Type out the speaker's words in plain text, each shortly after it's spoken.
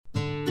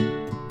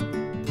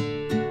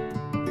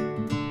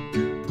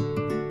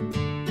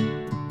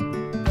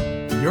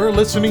You're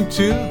listening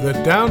to the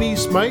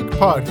Downeast Mike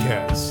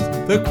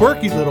podcast, the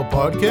quirky little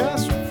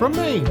podcast from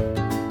Maine.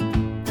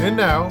 And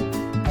now,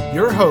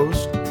 your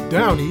host,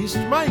 Downeast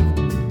Mike.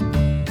 Good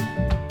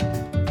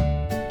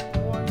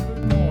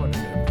morning,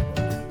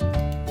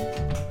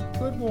 everybody.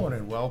 Good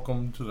morning.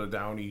 Welcome to the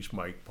Downeast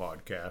Mike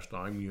podcast.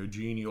 I'm your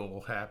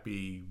genial,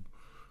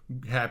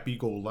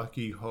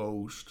 happy-go-lucky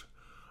host,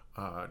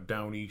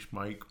 Downeast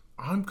Mike.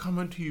 I'm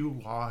coming to you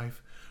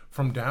live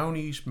from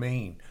Downeast,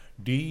 Maine,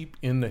 deep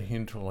in the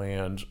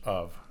hinterlands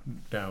of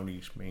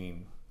Downeast,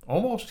 Maine.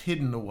 Almost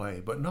hidden away,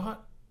 but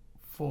not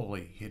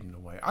fully hidden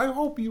away. I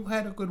hope you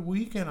had a good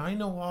weekend. I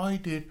know I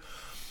did.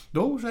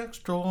 Those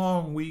extra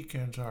long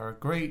weekends are a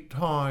great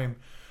time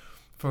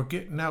for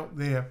getting out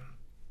there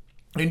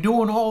and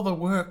doing all the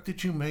work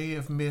that you may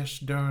have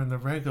missed during the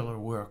regular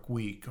work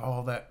week,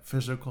 all that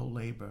physical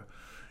labor.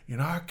 In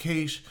our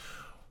case,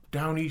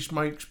 Downeast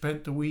Mike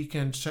spent the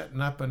weekend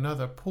setting up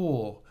another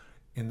pool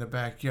in the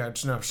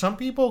backyards. Now, some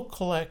people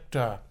collect,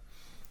 little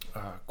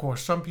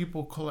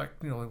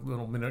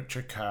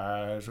miniature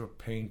cars or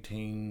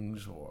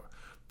paintings or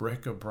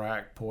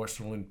bric-a-brac,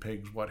 porcelain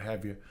pigs, what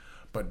have you.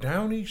 But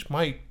Downeast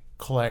Mike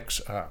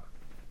collects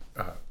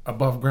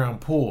above-ground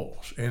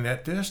pools. And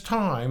at this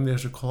time,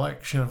 there's a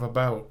collection of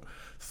about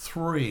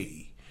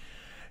 3.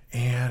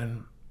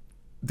 And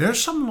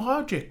there's some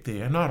logic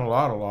there. Not a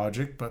lot of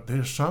logic, but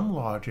there's some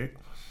logic.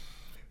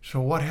 So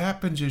what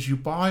happens is you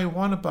buy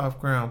one above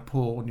ground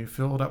pool and you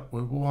fill it up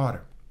with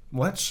water.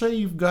 Let's say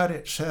you've got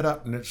it set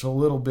up and it's a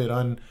little bit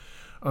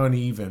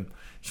uneven,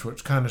 so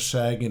it's kind of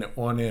sagging at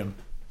one end.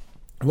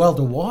 Well,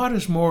 the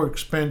water's more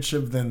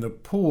expensive than the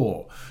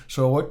pool.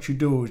 So what you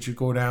do is you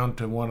go down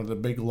to one of the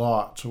big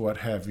lots or what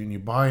have you, and you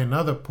buy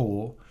another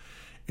pool,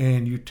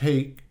 and you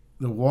take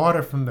the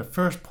water from the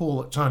first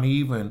pool that's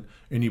uneven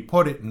and you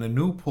put it in the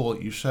new pool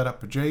that you set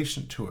up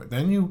adjacent to it.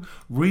 Then you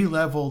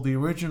re-level the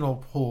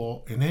original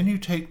pool, and then you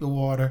take the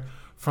water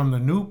from the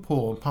new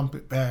pool and pump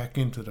it back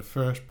into the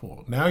first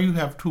pool. Now you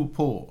have 2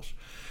 pools.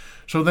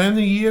 So then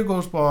the year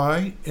goes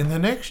by, and the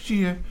next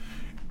year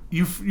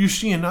you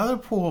see another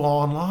pool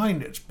online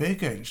that's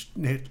bigger.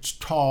 It's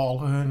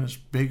taller and it's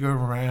bigger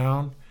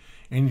around,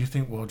 and you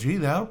think, well, gee,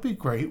 that'll be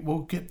great. We'll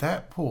get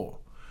that pool.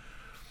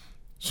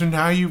 So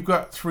now you've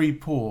got 3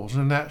 pools,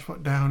 and that's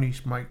what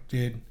Downeast Mike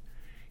did.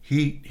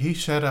 He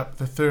set up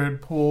the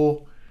 3rd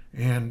pool,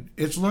 and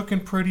it's looking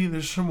pretty.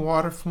 There's some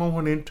water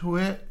flowing into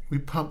it. We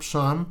pumped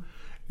some,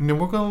 and then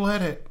we're going to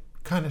let it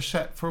kind of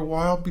set for a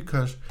while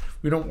because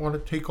we don't want to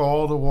take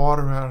all the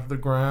water out of the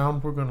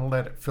ground. We're going to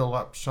let it fill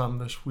up some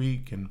this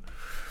week, and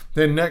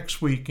then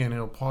next weekend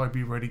it'll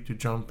probably be ready to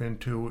jump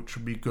into, which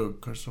will be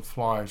good because the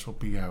flies will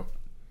be out.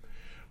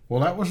 Well,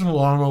 that was a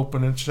long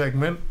opening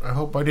segment. I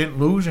hope I didn't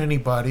lose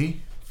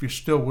anybody, if you're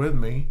still with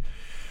me.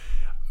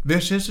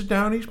 This is the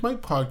Downeast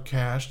Mike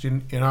podcast,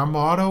 and our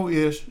motto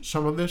is,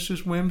 some of this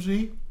is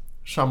whimsy,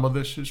 some of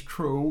this is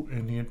true,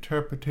 and the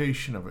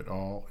interpretation of it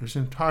all is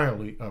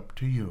entirely up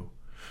to you.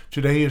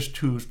 Today is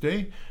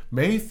Tuesday,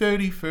 May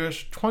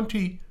 31st,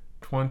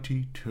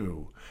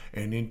 2022,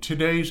 and in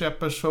today's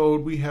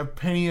episode we have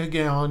penny a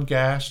gallon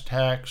gas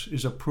tax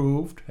is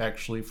approved,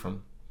 actually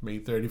from May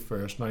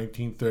 31st,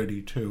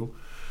 1932.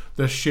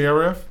 The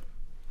sheriff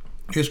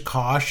is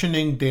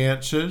cautioning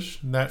dancers,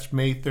 and that's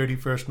May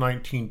 31st,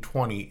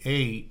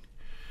 1928.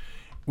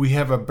 We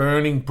have a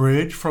burning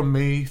bridge from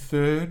May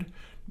 31st,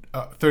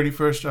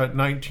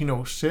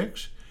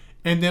 1906.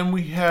 And then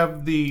we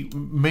have the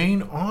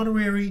Maine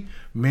Honorary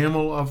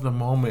Mammal of the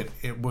Moment.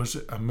 It was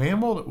a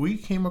mammal that we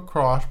came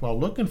across while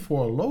looking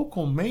for a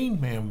local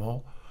Maine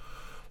mammal.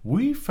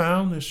 We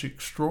found this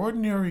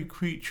extraordinary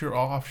creature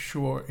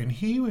offshore, and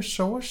he was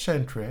so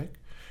eccentric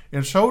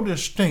and so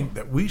distinct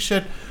that we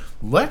said,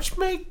 let's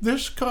make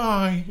this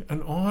guy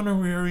an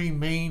honorary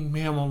Maine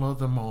Mammal of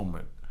the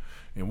Moment.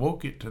 And we'll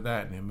get to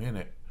that in a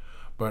minute.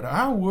 But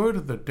our word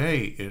of the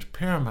day is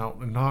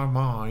paramount in our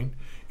mind.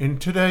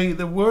 And today,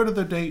 the word of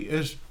the day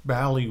is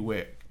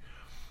bailiwick.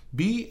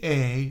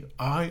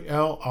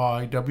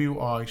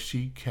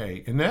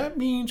 B-A-I-L-I-W-I-C-K. And that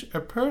means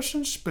a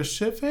person's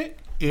specific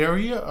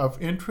area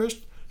of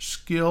interest,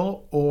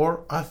 skill,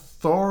 or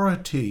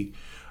authority.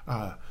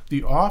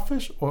 The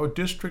office or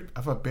district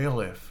of a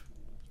bailiff.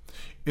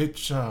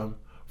 It's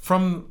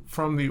from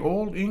the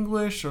Old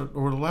English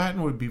or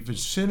Latin would be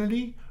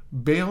vicinity,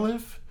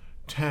 bailiff,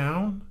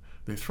 town.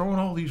 They're throwing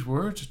all these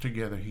words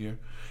together here.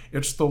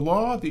 It's the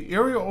law, the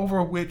area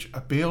over which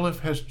a bailiff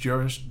has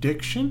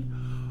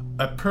jurisdiction,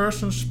 a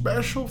person's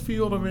special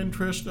field of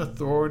interest,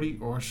 authority,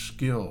 or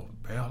skill.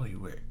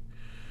 Bailiwick.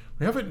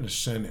 We have it in a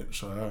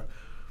sentence.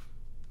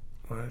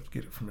 Let's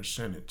get it from a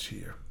sentence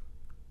here.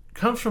 It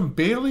comes from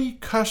bailey,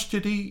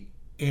 custody,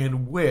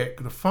 and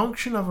wick, the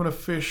function of an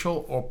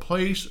official or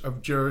place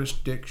of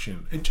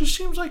jurisdiction. It just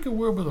seems like a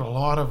word with a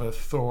lot of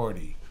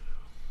authority.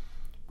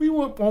 We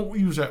won't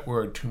use that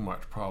word too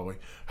much, probably.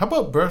 How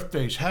about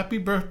birthdays? Happy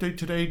birthday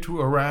today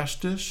to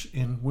Erastus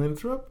in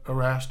Winthrop.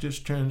 Erastus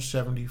turns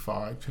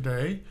 75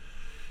 today.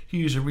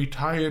 He's a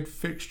retired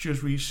fixtures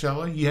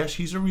reseller. Yes,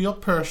 he's a real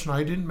person.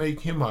 I didn't make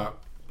him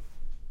up.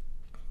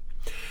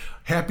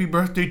 Happy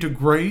birthday to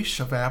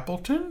Grace of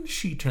Appleton.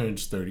 She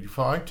turns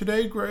 35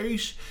 today.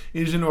 Grace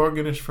is an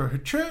organist for her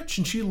church,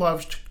 and she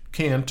loves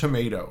canned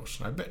tomatoes.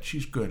 I bet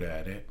she's good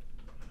at it.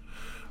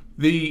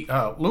 The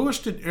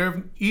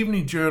Lewiston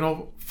Evening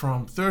Journal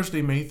from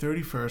Thursday, May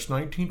 31st,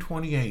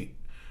 1928.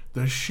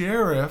 The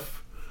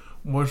sheriff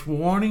was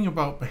warning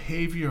about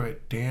behavior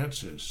at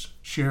dances.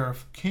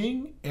 Sheriff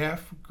King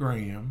F.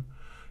 Graham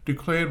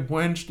declared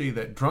Wednesday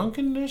that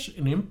drunkenness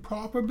and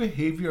improper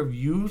behavior of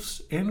youths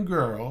and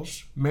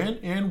girls, men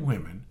and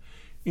women,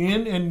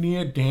 in and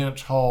near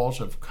dance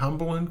halls of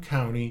Cumberland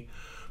County,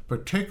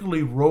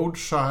 particularly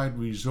roadside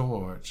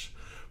resorts,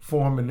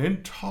 form an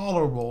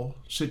intolerable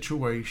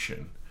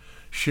situation.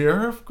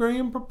 Sheriff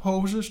Graham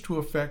proposes to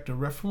effect a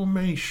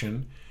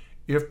reformation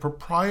if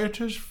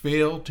proprietors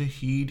fail to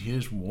heed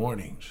his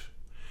warnings.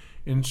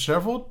 In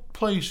several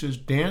places,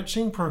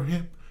 dancing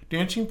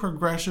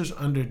progresses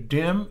under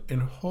dim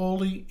and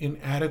wholly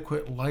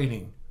inadequate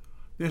lighting.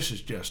 This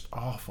is just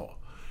awful.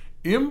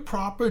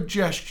 Improper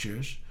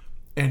gestures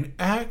and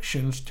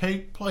actions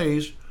take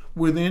place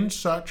within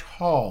such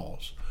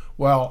halls,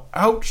 while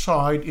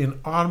outside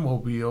in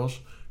automobiles,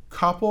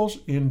 couples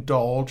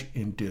indulge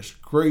in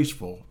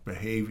disgraceful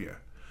behavior.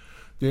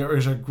 There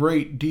is a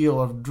great deal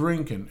of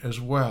drinking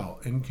as well,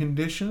 and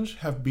conditions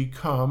have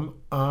become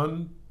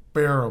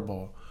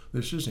unbearable.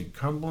 This is in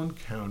Cumberland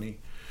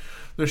County.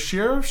 The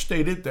sheriff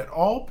stated that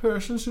all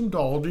persons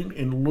indulging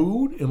in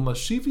lewd and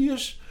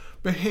lascivious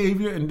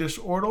behavior and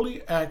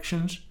disorderly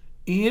actions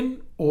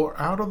in or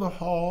out of the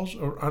halls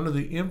or under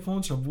the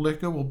influence of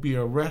liquor will be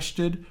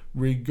arrested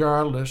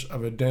regardless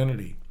of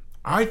identity.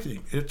 I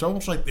think it's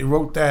almost like they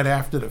wrote that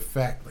after the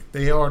fact, like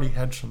they already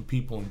had some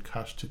people in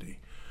custody.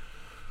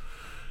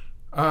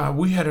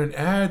 We had an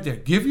ad there.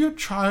 Give your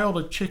child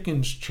a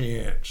chicken's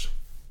chance.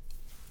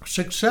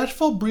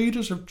 Successful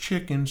breeders of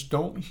chickens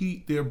don't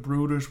heat their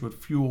brooders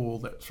with fuel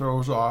that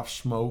throws off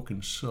smoke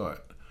and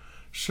soot.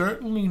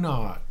 Certainly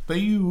not. They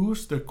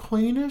use the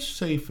cleanest,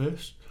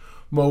 safest,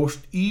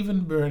 most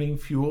even-burning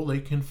fuel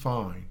they can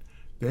find.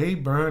 They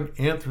burn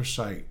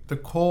anthracite, the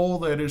coal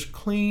that is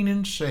clean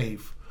and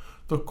safe,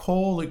 the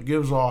coal that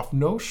gives off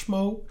no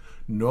smoke,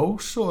 no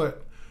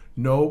soot,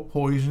 no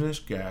poisonous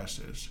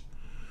gases.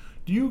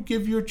 Do you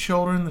give your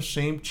children the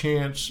same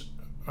chance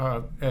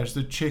as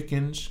the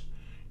chickens?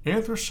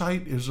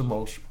 Anthracite is the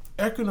most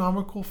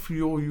economical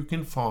fuel you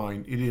can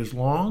find. It is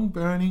long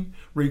burning,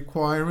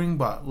 requiring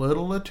but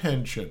little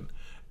attention.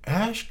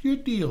 Ask your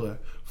dealer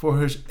for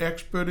his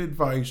expert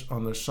advice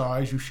on the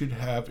size you should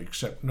have,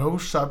 except no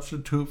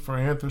substitute for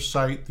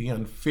anthracite, the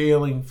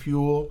unfailing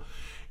fuel.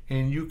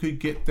 And you could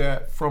get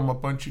that from a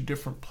bunch of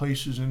different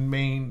places in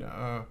Maine.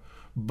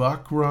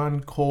 Buck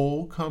Run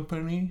Coal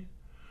Company,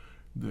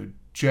 the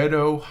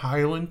Jeddo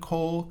Highland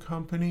Coal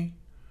Company,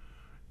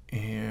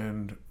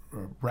 and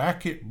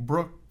Racket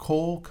Brook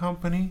Coal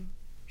Company.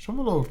 Some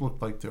of those look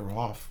like they're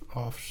out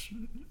of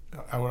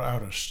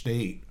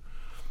state.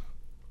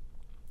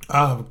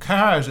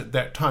 Cars at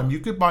that time, you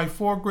could buy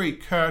 4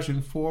 great cars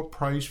in 4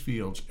 price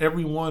fields.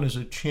 Every one is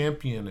a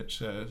champion, it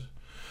says.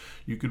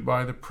 You could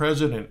buy the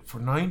President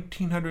for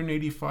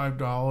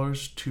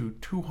 $1,985 to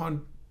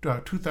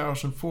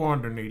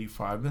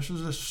 $2,485. This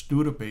is a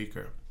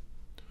Studebaker.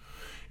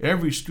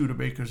 Every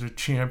Studebaker is a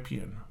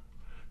champion.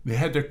 They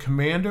had their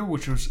Commander,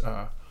 which was,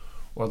 the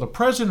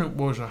President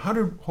was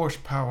 100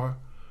 horsepower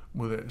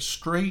with a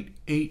straight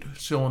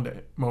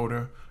 8-cylinder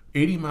motor,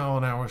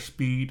 80-mile-an-hour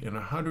speed, and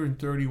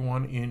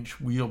 131-inch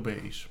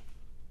wheelbase.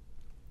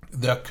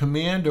 The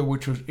Commander,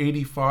 which was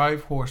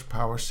 85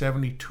 horsepower,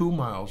 72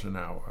 miles an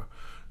hour.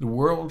 The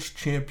world's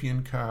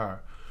champion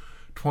car,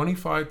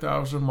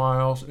 25,000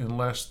 miles in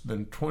less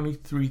than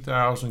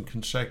 23,000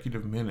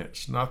 consecutive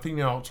minutes. Nothing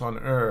else on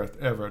Earth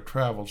ever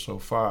traveled so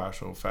far,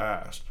 so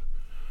fast.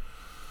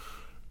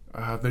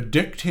 The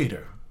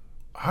Dictator.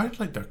 I'd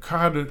like the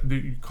car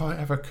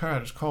have a car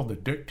that's called the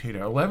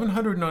Dictator.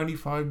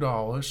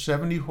 $1,195,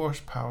 70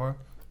 horsepower,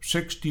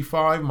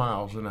 65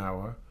 miles an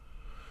hour,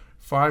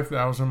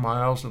 5,000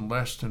 miles in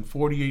less than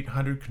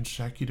 4,800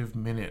 consecutive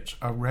minutes.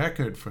 A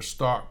record for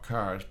stock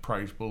cars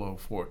priced below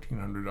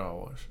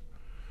 $1,400.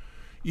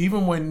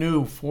 Even when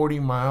new, 40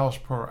 miles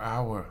per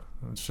hour.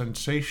 The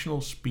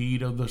sensational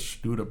speed of the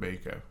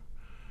Studebaker.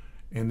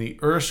 And the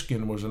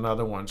Erskine was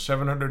another one,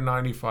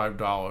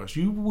 $795.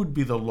 You would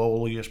be the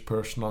lowliest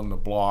person on the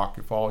block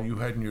if all you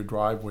had in your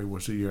driveway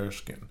was the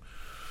Erskine.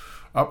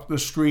 Up the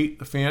street,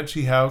 the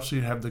fancy house,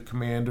 you'd have the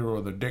Commander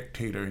or the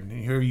Dictator, and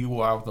here you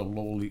are with the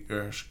lowly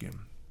Erskine.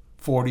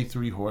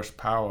 43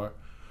 horsepower,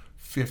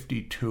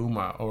 62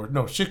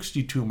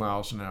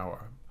 miles an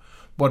hour.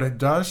 But it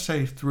does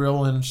say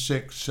thrilling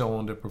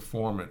 6-cylinder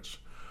performance.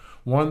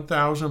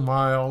 1,000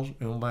 miles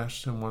in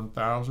less than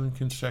 1,000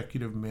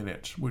 consecutive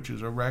minutes, which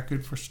is a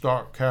record for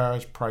stock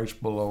cars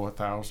priced below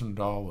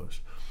 $1,000.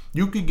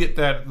 You could get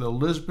that at the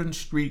Lisbon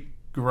Street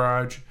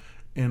Garage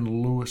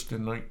in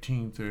Lewiston,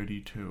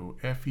 1932.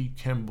 F.E.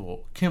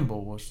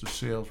 Kimball was the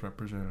sales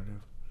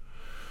representative.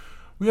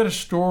 We had a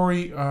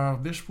story,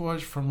 this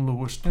was from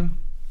Lewiston.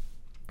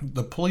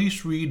 The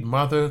police read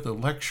Mother the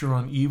lecture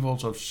on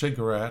evils of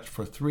cigarettes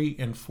for 3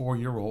 and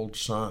 4-year-old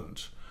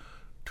sons.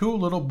 2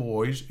 little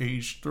boys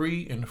aged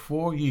 3 and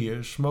 4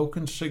 years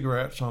smoking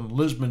cigarettes on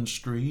Lisbon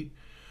Street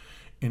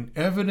in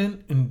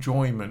evident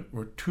enjoyment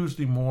were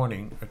Tuesday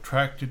morning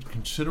attracted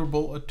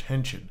considerable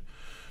attention.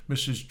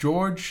 Mrs.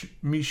 George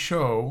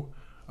Michaud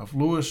of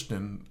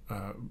Lewiston,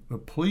 the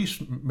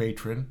police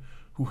matron,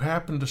 who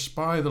happened to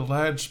spy the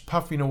lads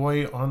puffing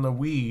away on the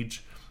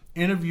weeds,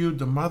 interviewed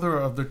the mother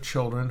of the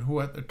children, who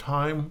at the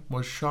time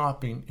was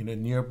shopping in a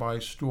nearby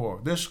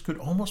store. This could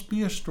almost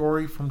be a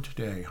story from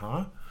today,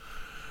 huh?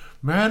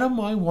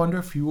 Madam, I wonder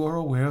if you are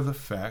aware of the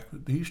fact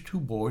that these 2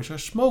 boys are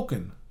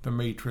smoking, the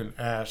matron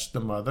asked the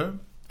mother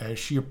as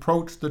she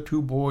approached the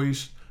 2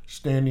 boys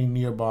standing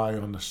nearby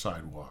on the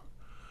sidewalk.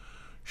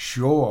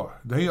 Sure,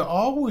 they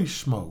always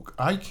smoke.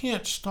 I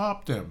can't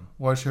stop them,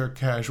 was her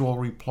casual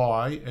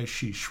reply as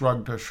she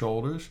shrugged her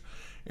shoulders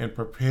and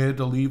prepared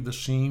to leave the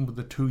scene with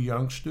the 2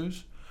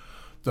 youngsters.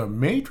 The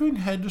matron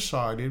had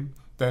decided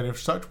that if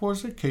such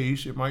was the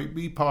case, it might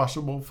be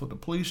possible for the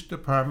police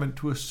department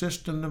to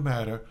assist in the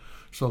matter,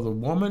 so the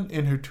woman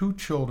and her 2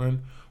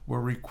 children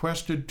were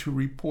requested to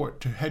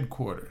report to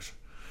headquarters.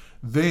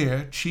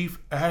 There, Chief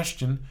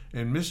Ashton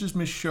and Mrs.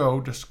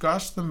 Michaud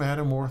discussed the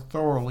matter more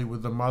thoroughly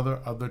with the mother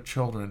of the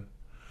children.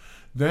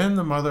 Then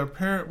the mother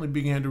apparently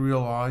began to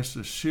realize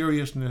the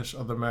seriousness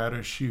of the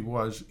matter she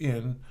was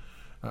in.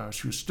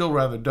 She was still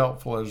rather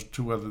doubtful as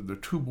to whether the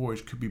 2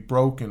 boys could be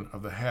broken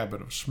of the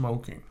habit of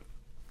smoking.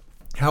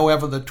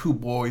 However, the 2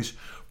 boys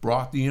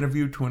brought the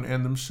interview to an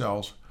end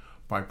themselves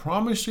by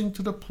promising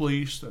to the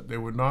police that they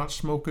would not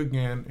smoke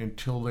again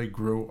until they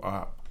grew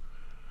up.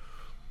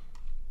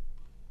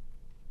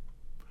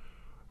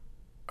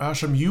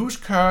 Some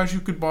used cars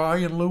you could buy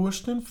in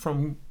Lewiston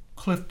from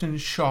Clifton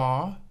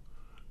Shaw.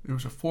 There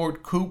was a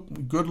Ford Coupe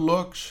with good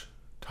looks,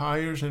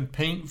 tires and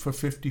paint for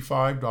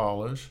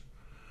 $55.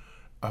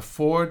 A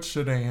Ford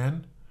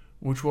sedan,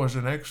 which was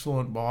an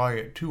excellent buy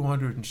at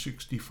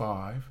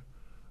 $265.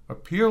 A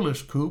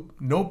Peerless Coupe,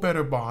 no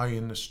better buy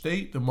in the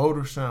state. The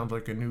motor sounds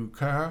like a new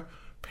car.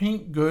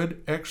 Paint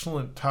good,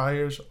 excellent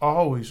tires,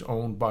 always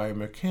owned by a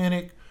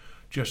mechanic,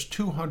 just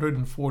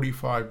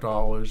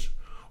 $245.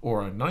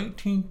 Or a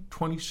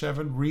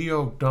 1927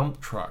 Rio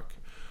dump truck.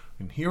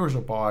 And here is a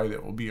buy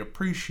that will be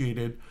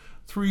appreciated,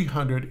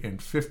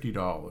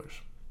 $350.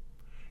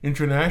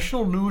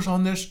 International news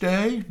on this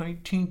day,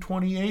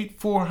 1928,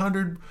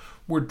 400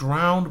 were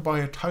drowned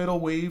by a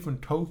tidal wave in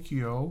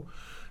Tokyo.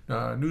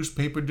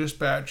 Newspaper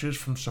dispatches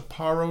from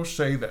Sapporo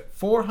say that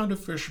 400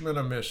 fishermen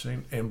are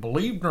missing and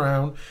believed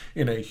drowned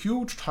in a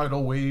huge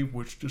tidal wave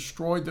which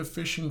destroyed the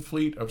fishing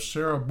fleet of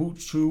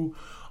Sarabutsu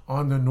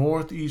on the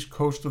northeast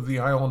coast of the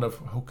island of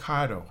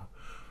Hokkaido.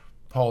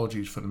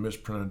 Apologies for the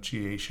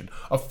mispronunciation.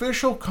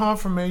 Official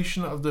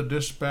confirmation of the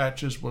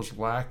dispatches was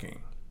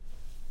lacking.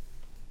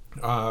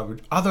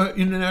 Other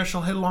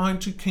international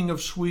headlines: the King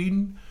of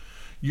Sweden,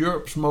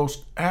 Europe's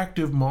most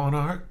active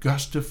monarch,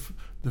 Gustav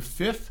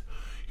V.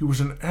 He's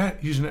an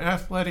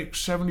athletic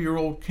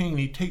 70-year-old king.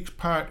 He takes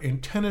part in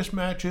tennis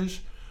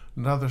matches.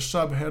 Another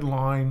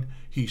sub-headline: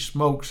 he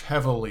smokes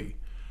heavily.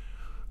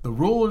 The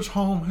ruler's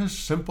home has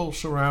simple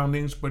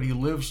surroundings, but he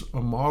lives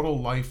a model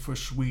life for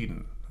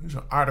Sweden. There's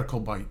an article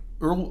by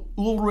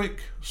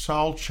Ulrich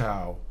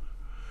Salchow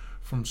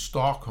from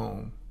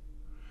Stockholm.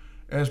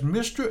 As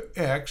Mr.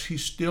 X, he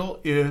still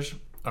is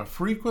a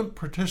frequent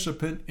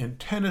participant in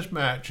tennis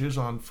matches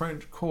on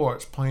French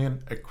courts,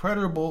 playing a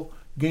creditable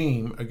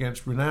game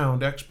against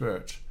renowned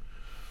experts.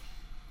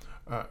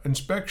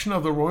 Inspection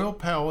of the royal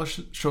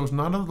palace shows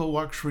none of the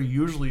luxury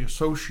usually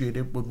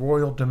associated with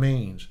royal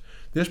domains.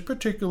 This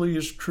particularly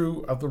is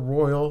true of the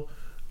royal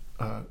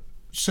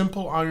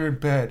simple iron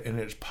bed and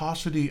its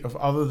paucity of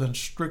other than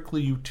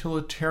strictly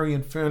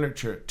utilitarian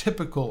furniture,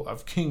 typical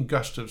of King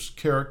Gustav's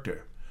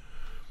character.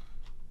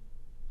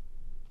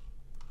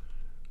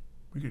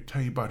 We could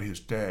tell you about his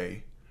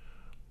day.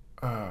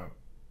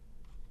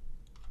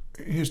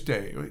 His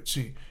day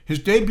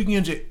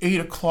begins at 8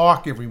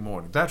 o'clock every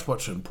morning. That's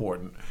what's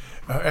important.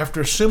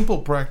 After a simple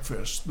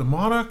breakfast, the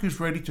monarch is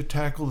ready to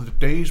tackle the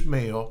day's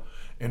mail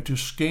and to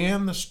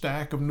scan the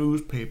stack of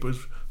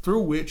newspapers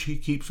through which he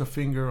keeps a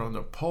finger on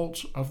the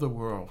pulse of the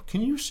world.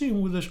 Can you see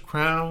him with his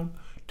crown,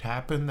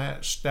 tapping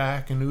that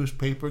stack of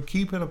newspaper,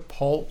 keeping a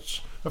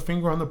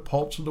finger on the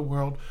pulse of the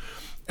world?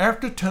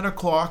 After 10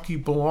 o'clock, he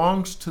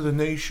belongs to the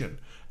nation.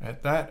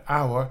 At that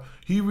hour,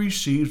 he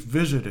receives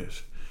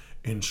visitors.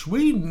 In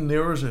Sweden,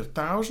 there is a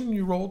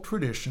 1,000-year-old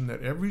tradition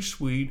that every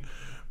Swede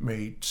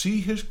may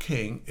see his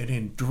king and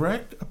in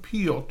direct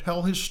appeal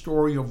tell his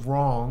story of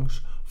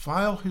wrongs,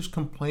 file his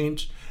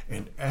complaints,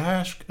 and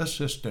ask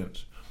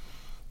assistance.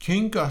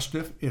 King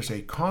Gustav is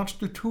a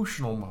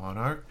constitutional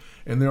monarch,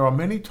 and there are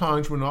many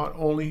times when not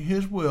only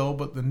his will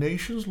but the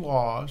nation's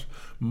laws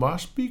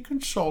must be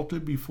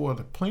consulted before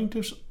the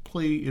plaintiff's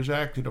plea is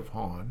acted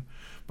upon.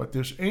 But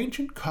this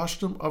ancient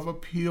custom of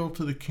appeal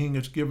to the king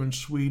has given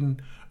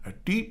Sweden a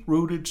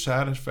deep-rooted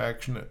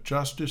satisfaction that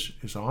justice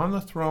is on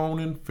the throne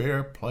and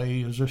fair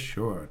play is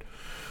assured.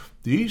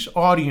 These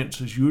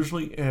audiences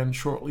usually end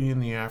shortly in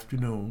the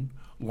afternoon.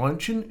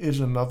 Luncheon is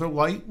another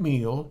light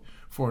meal,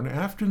 for an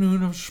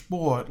afternoon of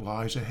sport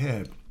lies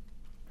ahead.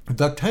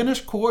 The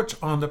tennis courts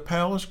on the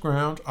palace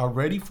grounds are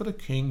ready for the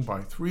king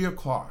by 3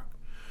 o'clock.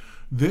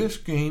 This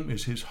game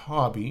is his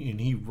hobby,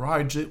 and he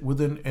rides it with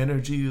an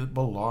energy that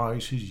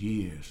belies his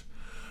years.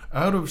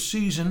 Out of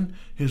season,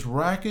 his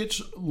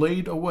rackets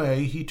laid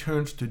away, he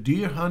turns to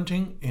deer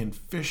hunting and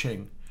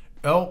fishing.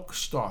 Elk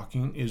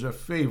stalking is a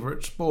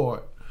favorite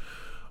sport.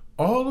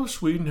 All of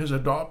Sweden has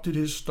adopted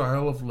his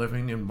style of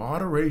living, and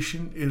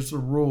moderation is the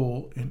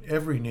rule in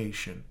every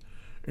nation.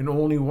 In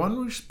only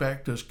one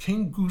respect does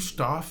King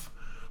Gustav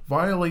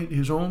violate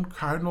his own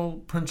cardinal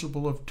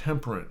principle of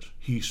temperance.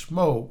 He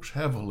smokes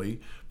heavily,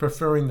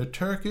 preferring the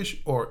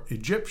Turkish or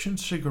Egyptian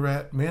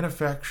cigarette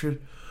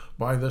manufactured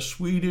by the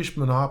Swedish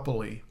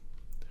monopoly.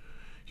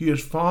 He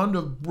is fond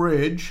of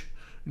bridge,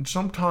 and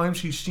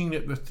sometimes he's seen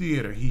at the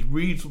theater. He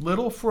reads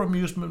little for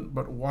amusement,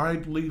 but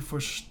widely for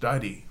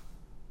study.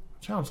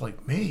 Sounds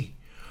like me.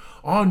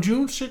 On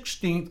June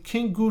 16th,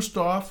 King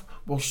Gustav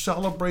will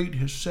celebrate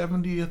his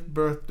 70th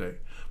birthday,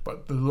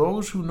 but to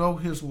those who know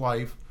his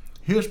life,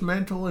 his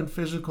mental and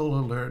physical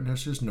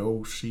alertness is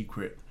no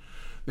secret.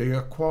 They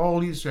are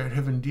qualities that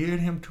have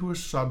endeared him to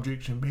his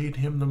subjects and made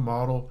him the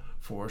model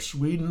for a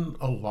Sweden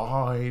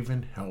alive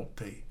and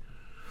healthy.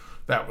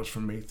 That was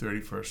from May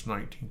 31st,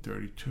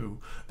 1932.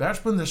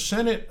 That's when the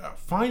Senate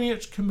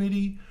Finance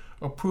Committee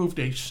approved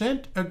a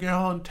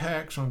cent-a-gallon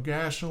tax on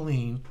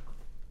gasoline,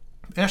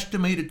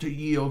 estimated to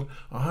yield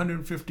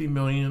 $150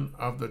 million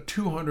of the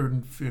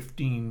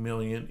 $215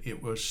 million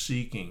it was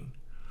seeking.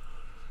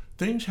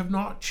 Things have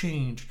not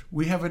changed.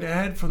 We have an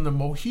ad from the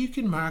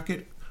Mohican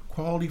Market,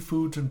 Quality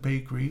Foods and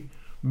Bakery,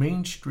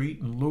 Main Street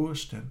in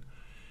Lewiston.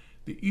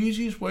 The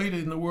easiest way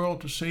in the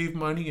world to save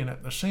money and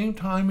at the same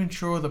time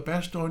ensure the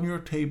best on your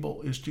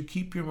table is to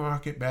keep your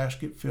market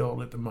basket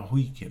filled at the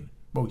Mohican.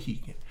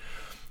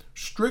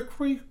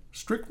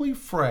 Strictly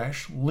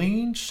fresh,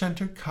 lean,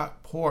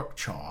 center-cut pork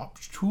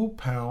chops, 2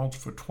 pounds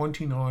for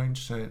 29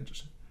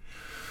 cents.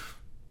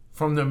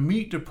 From the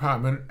meat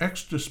department,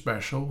 extra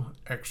special, !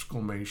 A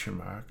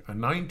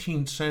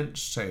 19-cent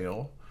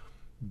sale.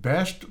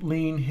 Best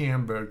lean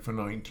hamburg for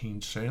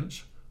 19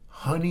 cents.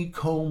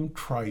 Honeycomb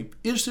tripe.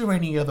 Is there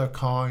any other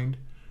kind?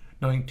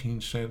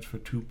 19 cents for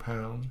 2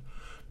 pounds.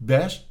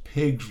 Best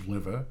pig's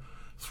liver.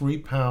 3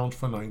 pounds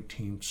for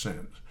 19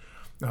 cents.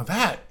 Now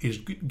that is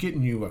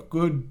getting you a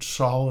good,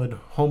 solid,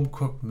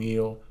 home-cooked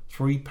meal.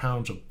 3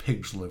 pounds of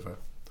pig's liver.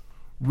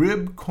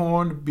 Rib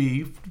corned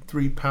beef,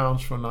 3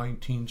 pounds for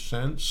 19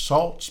 cents.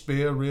 Salt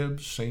spare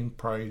ribs, same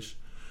price.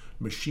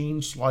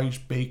 Machine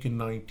sliced bacon,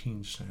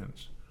 19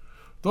 cents.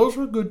 Those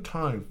were good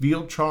times.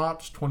 Veal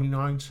chops,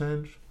 29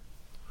 cents.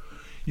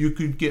 You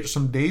could get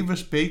some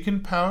Davis bacon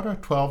powder,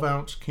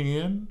 12-ounce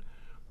can,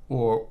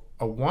 or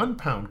a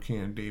 1-pound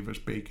can Davis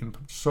bacon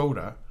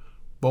soda,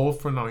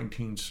 both for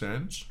 19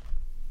 cents.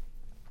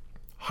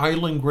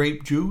 Highland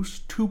grape juice,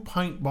 2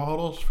 pint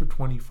bottles for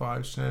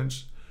 25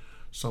 cents.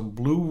 Some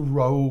Blue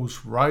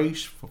Rose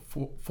rice for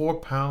 4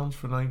 pounds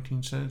for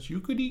 19 cents. You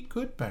could eat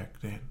good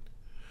back then.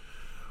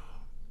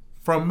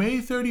 From May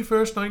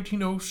 31st,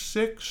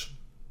 1906,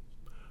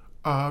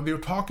 they were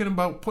talking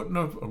about putting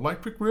an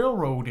electric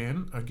railroad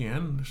in.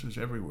 Again, this is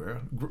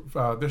everywhere.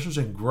 This is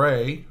in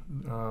Gray.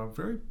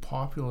 Very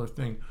popular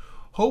thing.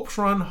 Hopes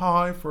run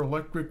high for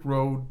electric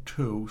road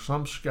too.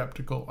 Some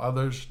skeptical,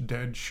 others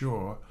dead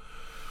sure.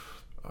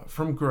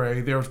 From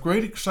Gray, there was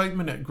great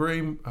excitement at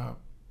Gray.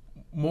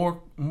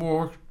 More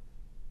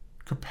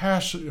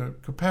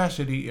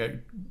capacity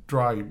at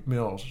dry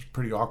mills. It's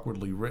pretty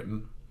awkwardly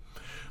written.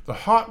 The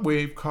hot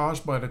wave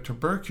caused by the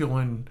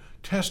tuberculin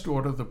test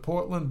order of the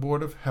Portland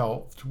Board of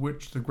Health, to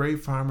which the Gray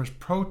farmers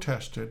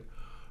protested,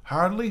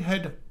 hardly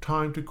had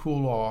time to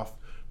cool off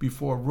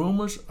before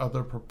rumors of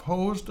the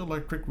proposed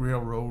electric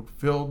railroad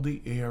filled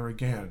the air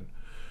again.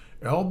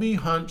 L.B.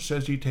 Hunt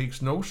says he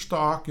takes no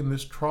stock in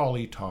this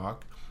trolley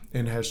talk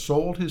and has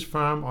sold his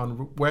farm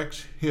on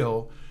Wex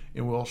Hill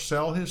and will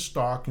sell his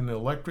stock in the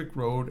electric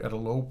road at a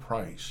low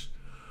price.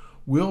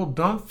 Will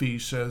Dunphy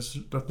says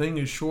the thing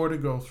is sure to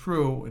go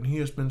through, and he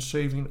has been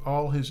saving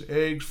all his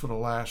eggs for the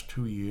last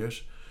 2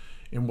 years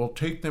and will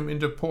take them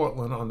into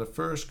Portland on the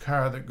first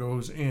car that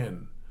goes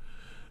in.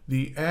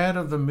 The ad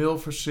of the mill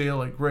for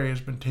sale at Gray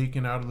has been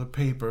taken out of the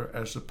paper,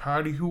 as the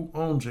party who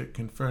owns it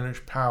can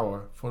furnish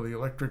power for the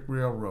electric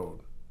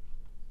railroad.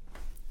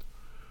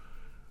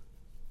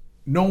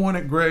 No one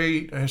at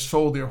Gray has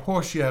sold their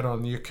horse yet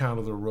on the account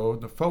of the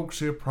road. The folks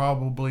here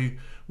probably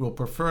will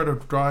prefer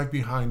to drive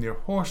behind their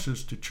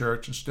horses to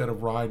church instead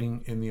of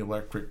riding in the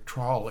electric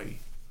trolley.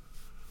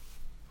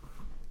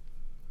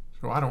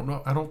 So I don't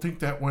know. I don't think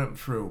that went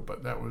through,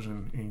 but that was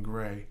in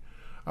Gray.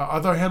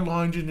 Other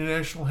headlines,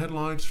 international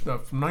headlines,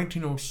 from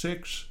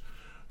 1906,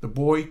 the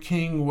boy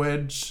king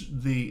weds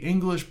the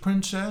English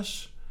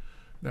princess.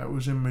 That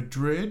was in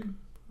Madrid.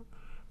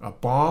 A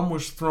bomb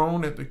was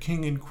thrown at the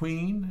king and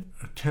queen.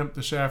 Attempt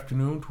this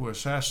afternoon to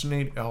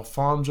assassinate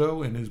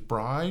Alfonso and his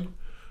bride.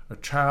 A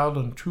child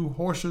and 2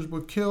 horses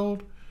were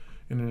killed.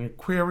 and an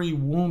equerry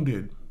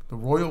wounded. The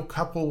royal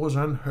couple was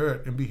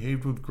unhurt and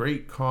behaved with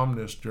great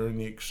calmness during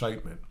the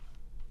excitement.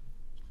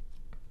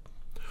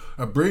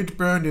 A bridge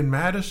burned in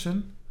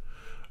Madison.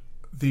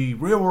 The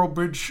railroad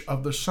bridge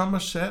of the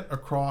Somerset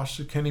across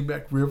the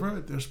Kennebec River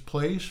at this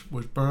place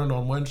was burned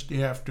on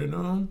Wednesday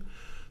afternoon.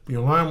 The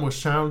alarm was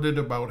sounded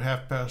about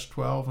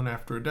 12:30, and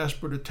after a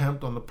desperate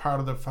attempt on the part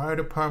of the fire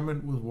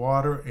department with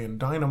water and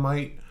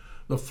dynamite,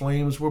 the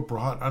flames were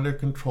brought under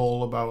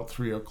control about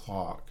 3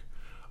 o'clock.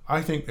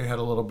 I think they had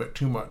a little bit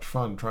too much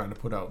fun trying to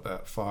put out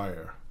that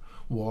fire.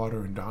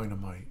 Water and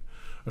dynamite.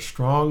 A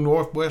strong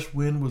northwest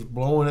wind was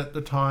blowing at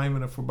the time,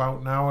 and for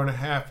about an hour and a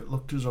half it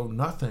looked as though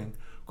nothing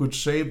could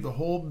save the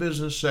whole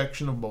business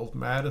section of both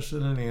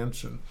Madison and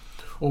Anson.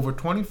 Over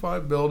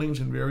 25 buildings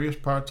in various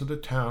parts of the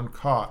town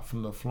caught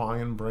from the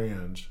flying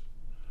brands.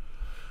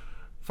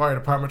 Fire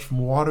departments from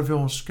Waterville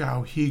and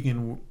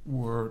Skowhegan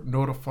were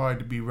notified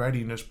to be in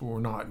readiness, but were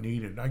not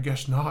needed. I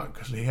guess not,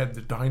 because they had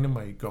the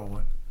dynamite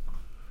going.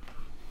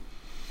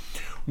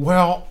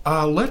 Well,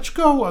 let's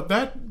go.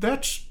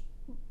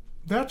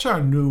 That's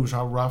our news,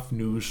 our rough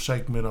news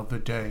segment of the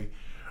day.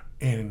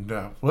 And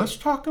let's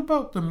talk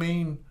about the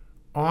Maine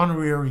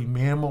honorary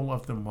mammal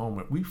of the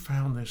moment. We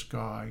found this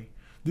guy.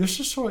 This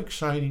is so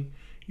exciting.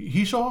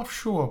 He's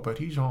offshore, but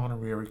he's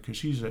honorary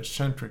because he's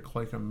eccentric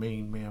like a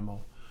Maine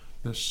mammal.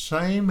 The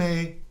same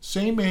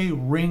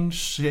ringed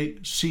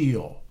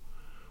seal.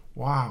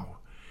 Wow.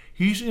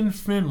 He's in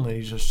Finland.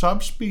 He's a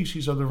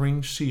subspecies of the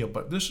ringed seal.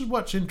 But this is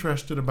what's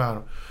interesting about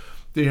him.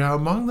 They are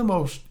among the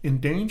most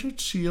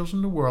endangered seals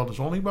in the world. There's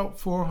only about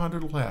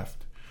 400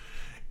 left.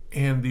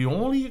 And the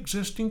only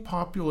existing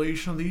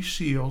population of these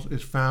seals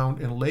is found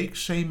in Lake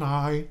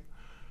Saimaa,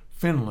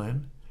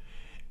 Finland.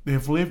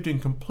 They've lived in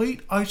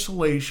complete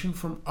isolation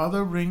from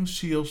other ringed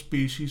seal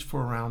species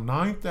for around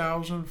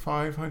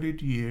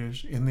 9,500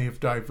 years, and they have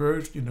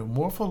diverged into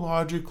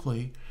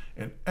morphologically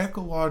and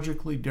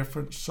ecologically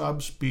different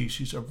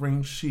subspecies of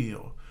ringed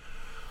seal.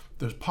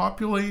 The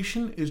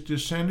population is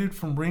descended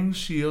from ringed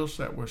seals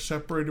that were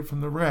separated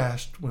from the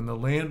rest when the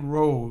land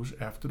rose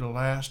after the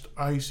last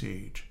ice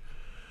age.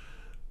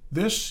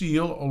 This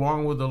seal,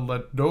 along with the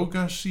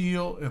Ladoga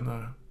seal and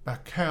the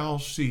Baikal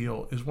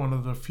seal, is one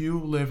of the few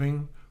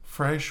living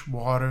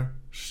freshwater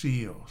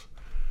seals.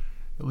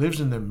 It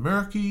lives in the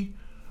murky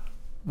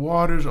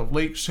waters of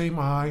Lake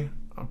Saimaa.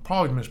 I'm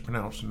probably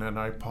mispronouncing that, and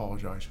I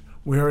apologize.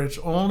 Where its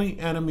only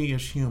enemy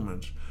is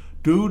humans.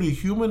 Due to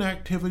human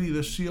activity,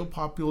 the seal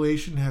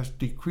population has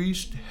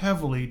decreased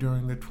heavily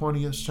during the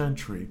 20th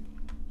century.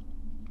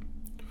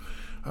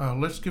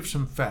 Let's give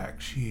some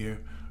facts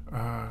here.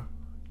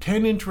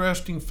 10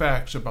 interesting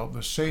facts about the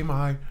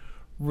Saimaa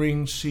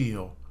ringed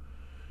seal.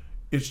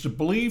 It's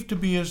believed to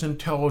be as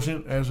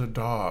intelligent as a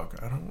dog.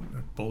 I don't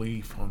have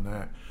belief on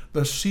that.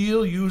 The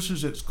seal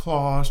uses its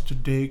claws to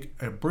dig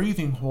a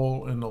breathing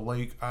hole in the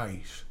lake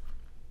ice.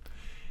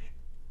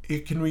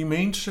 It can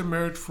remain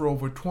submerged for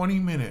over 20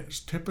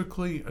 minutes.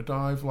 Typically, a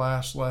dive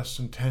lasts less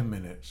than 10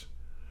 minutes.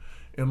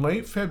 In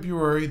late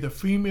February, the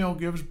female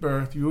gives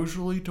birth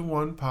usually to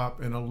one pup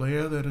in a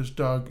lair that is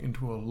dug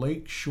into a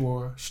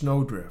lakeshore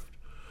snowdrift.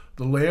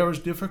 The lair is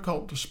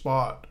difficult to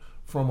spot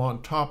from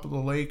on top of the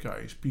lake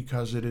ice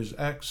because it is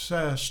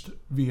accessed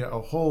via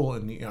a hole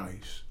in the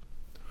ice.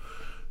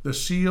 The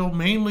seal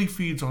mainly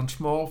feeds on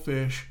small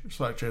fish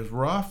such as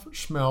ruff,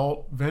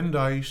 smelt,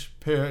 vendice,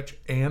 perch,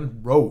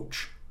 and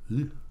roach.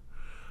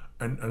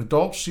 An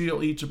adult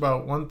seal eats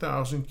about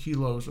 1,000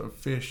 kilos of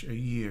fish a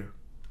year.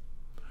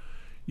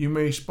 You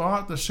may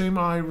spot the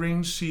Saimaa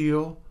ringed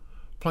seal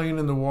playing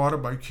in the water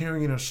by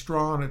carrying a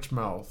straw in its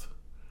mouth.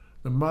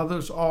 The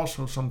mothers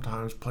also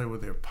sometimes play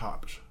with their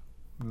pups.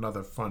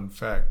 Another fun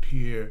fact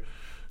here.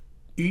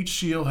 Each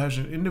seal has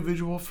an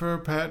individual fur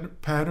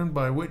pattern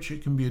by which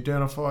it can be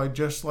identified,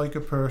 just like a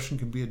person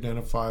can be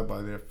identified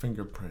by their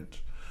fingerprints.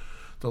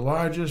 The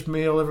largest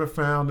male ever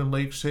found in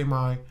Lake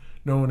Saimaa,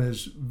 known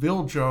as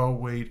Viljo,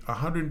 weighed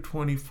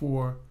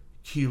 124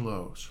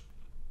 kilos.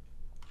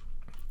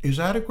 Is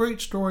that a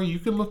great story? You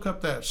can look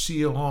up that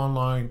seal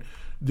online.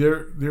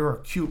 They're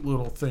a cute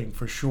little thing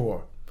for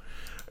sure.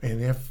 And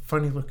they have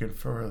funny looking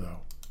fur though.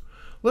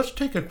 Let's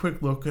take a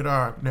quick look at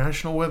our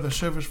National Weather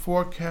Service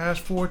forecast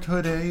for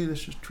today.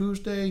 This is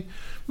Tuesday,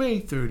 May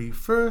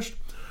 31st.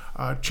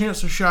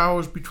 Chance of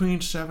showers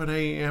between 7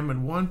 a.m.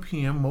 and 1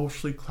 p.m.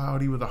 Mostly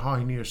cloudy with a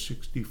high near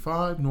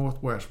 65.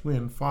 Northwest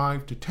wind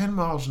 5 to 10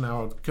 miles an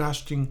hour,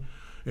 gusting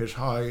as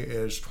high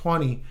as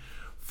 20.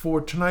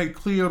 For tonight,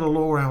 clear to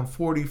low around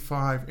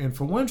 45. And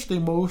for Wednesday,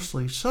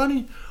 mostly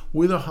sunny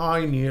with a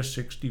high near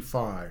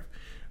 65.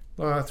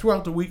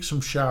 Throughout the week,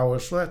 some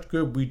showers, so that's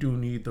good. We do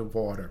need the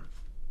water.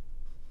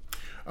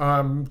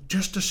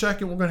 Just a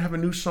second, we're going to have a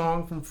new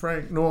song from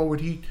Frank Norwood.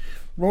 He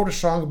wrote a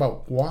song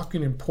about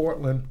walking in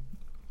Portland,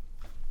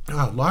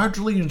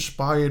 largely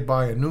inspired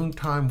by a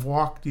noontime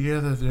walk the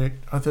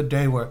other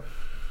day where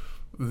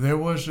there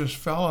was this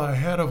fella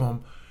ahead of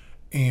him,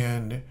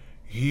 and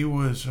he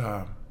was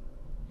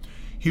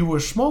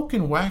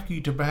smoking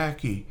wacky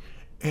tobacco,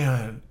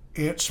 and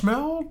it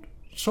smelled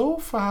so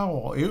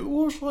foul. It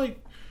was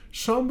like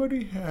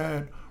somebody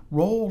had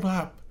rolled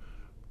up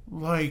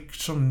like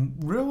some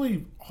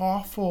really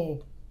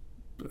awful,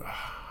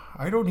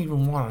 I don't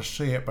even want to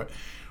say it, but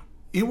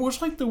it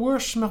was like the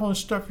worst smelling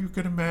stuff you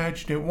could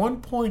imagine. At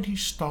one point he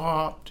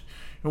stopped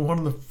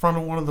in front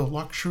of one of the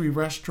luxury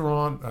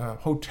restaurant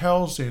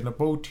hotels there, the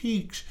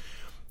boutiques,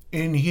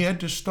 and he had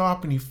to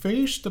stop, and he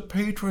faced the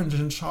patrons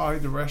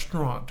inside the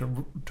restaurant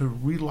to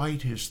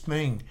relight his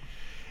thing.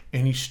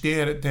 And he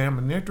stared at them,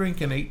 and they're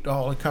drinking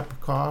 $8 cup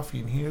of coffee,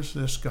 and here's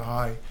this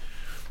guy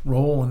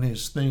rolling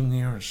his thing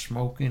there and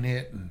smoking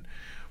it.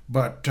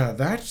 But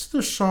that's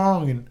the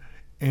song,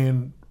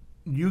 and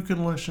you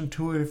can listen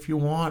to it if you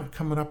want,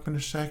 coming up in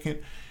a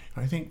second.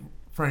 I think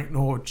Frank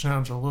Norwood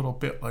sounds a little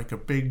bit like a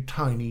big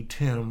Tiny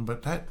Tim,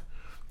 but that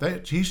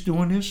he's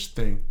doing his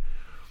thing.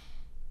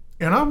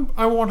 And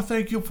I want to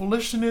thank you for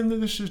listening.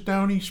 This is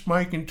Downeast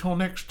Mike. Until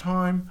next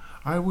time,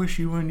 I wish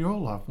you and your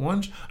loved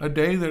ones a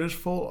day that is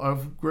full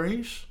of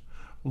grace,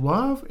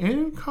 love,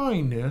 and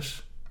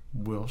kindness.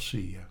 We'll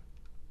see you.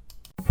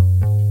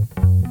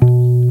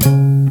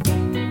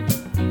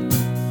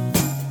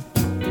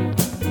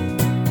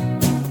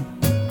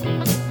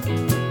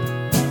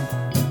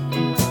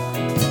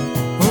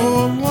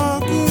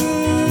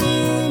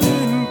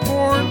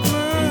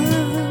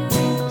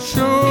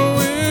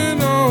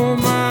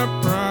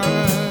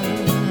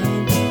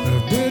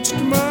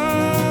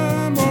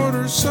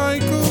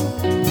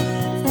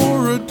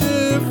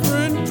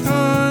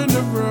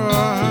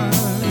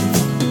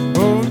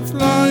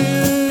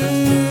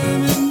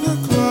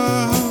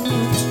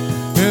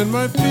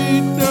 My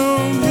feet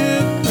don't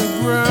hit the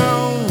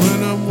ground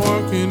when I'm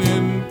walking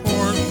in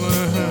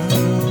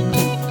Portland,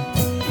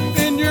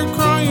 and you're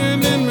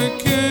crying in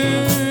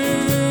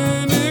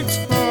Mechanics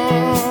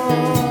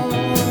Park.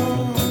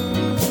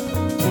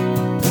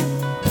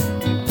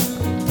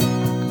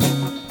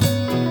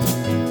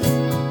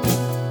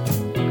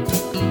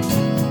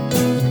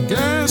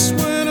 Gas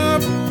went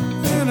up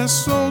and I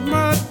sold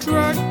my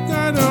truck.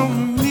 I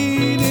don't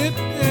need it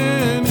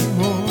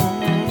anymore.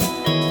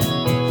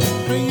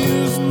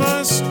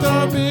 My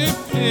stubby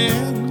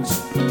hands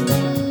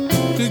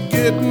to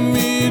get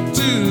me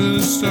to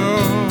the store.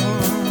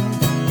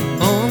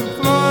 Oh, I'm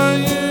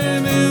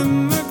flying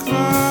in the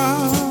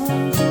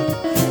clouds.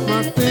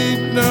 My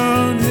feet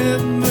don't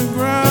hit the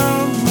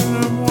ground when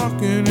I'm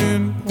walking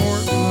in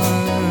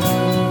Portland,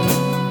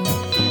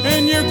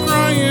 and you're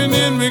crying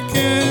in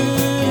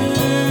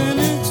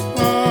Mechanics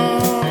Park.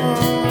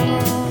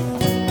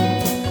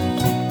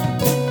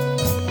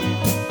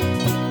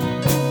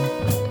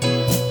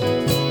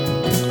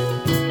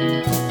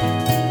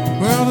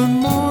 Well, the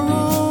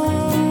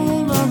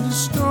moral of the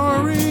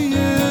story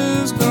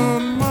is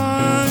don't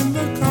mind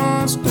the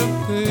cost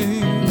of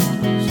things.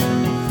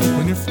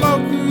 When you're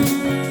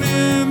floating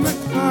in the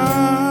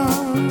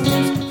clouds,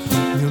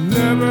 you'll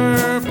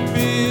never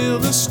feel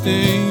the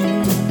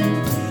sting.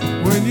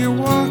 When you're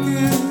walking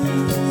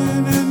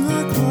in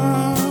the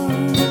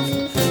clouds,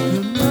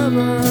 you'll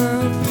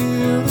never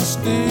feel the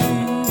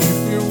sting.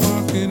 If you're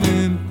walking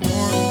in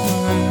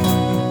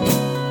Portland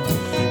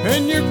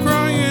and you're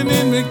crying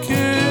in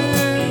Mechanics